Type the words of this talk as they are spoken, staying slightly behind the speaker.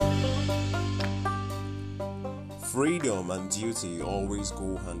Freedom and duty always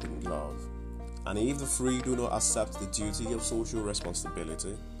go hand in glove. And if the free do not accept the duty of social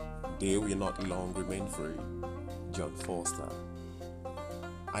responsibility, they will not long remain free. John Foster.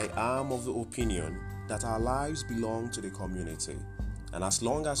 I am of the opinion that our lives belong to the community, and as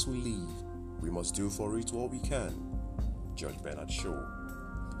long as we live, we must do for it what we can. George Bernard Shaw.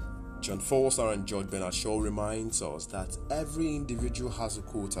 John Foster and George Bernard Shaw reminds us that every individual has a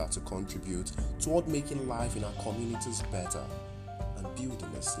quota to contribute toward making life in our communities better and building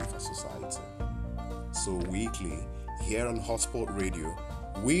a safer society. So weekly, here on Hotspot Radio,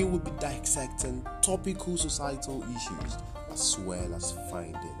 we will be dissecting topical societal issues as well as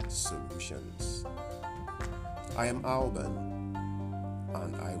finding solutions. I am Alban,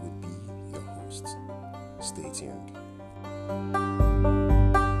 and I will be your host. Stay tuned.